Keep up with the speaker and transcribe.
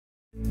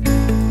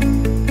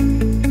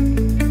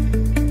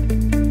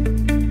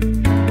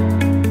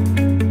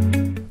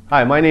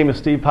Hi, my name is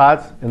Steve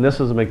Potts, and this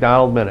is a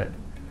McDonald Minute.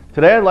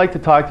 Today I'd like to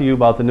talk to you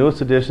about the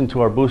newest addition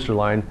to our booster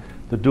line,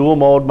 the dual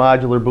mode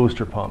modular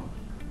booster pump.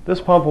 This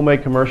pump will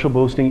make commercial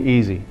boosting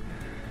easy.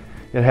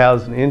 It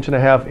has an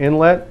 1.5 inch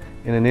inlet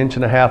and an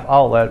 1.5 inch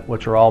outlet,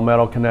 which are all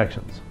metal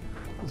connections.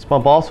 This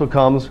pump also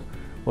comes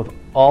with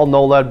all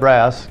no lead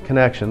brass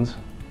connections,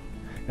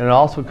 and it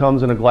also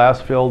comes in a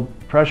glass-filled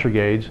pressure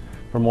gauge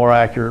for more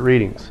accurate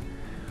readings.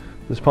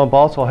 This pump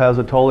also has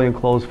a totally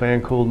enclosed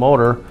fan-cooled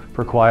motor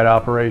for quiet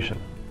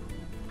operation.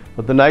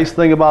 But the nice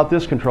thing about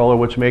this controller,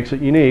 which makes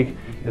it unique,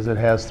 is it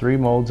has 3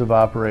 modes of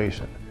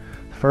operation.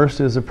 The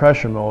first is the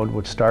pressure mode,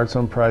 which starts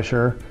on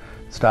pressure,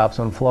 stops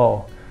on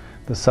flow.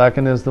 The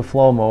second is the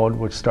flow mode,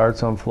 which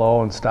starts on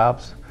flow and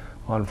stops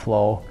on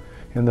flow.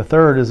 And the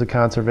third is the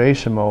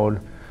conservation mode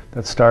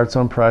that starts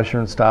on pressure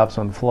and stops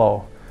on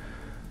flow.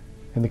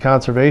 In the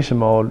conservation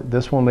mode,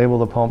 this will enable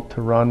the pump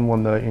to run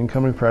when the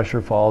incoming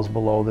pressure falls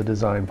below the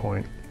design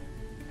point.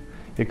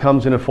 It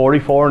comes in a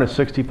 44 and a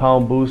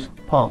 60-pound boost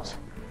pumps.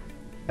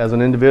 As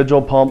an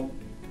individual pump,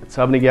 it's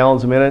 70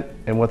 gallons a minute,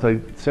 and with a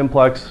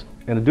Simplex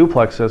and a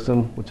Duplex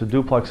system, which a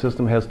Duplex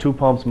system has 2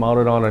 pumps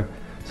mounted on a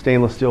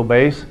stainless steel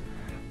base,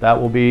 that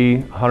will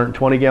be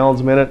 120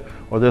 gallons a minute,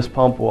 or this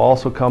pump will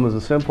also come as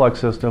a Simplex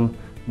system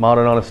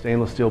mounted on a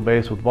stainless steel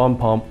base with 1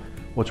 pump,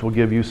 which will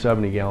give you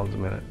 70 gallons a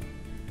minute.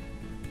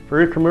 For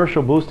your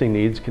commercial boosting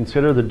needs,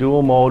 consider the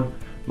dual mode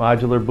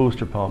modular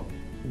booster pump,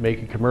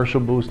 making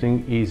commercial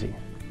boosting easy.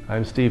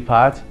 I'm Steve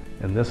Potts,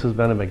 and this has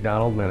been a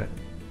McDonald Minute.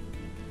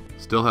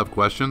 Still have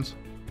questions?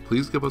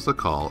 Please give us a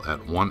call at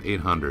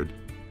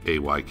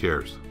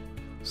 1-800-AY-CARES.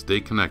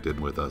 Stay connected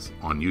with us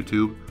on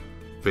YouTube,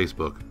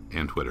 Facebook,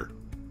 and Twitter.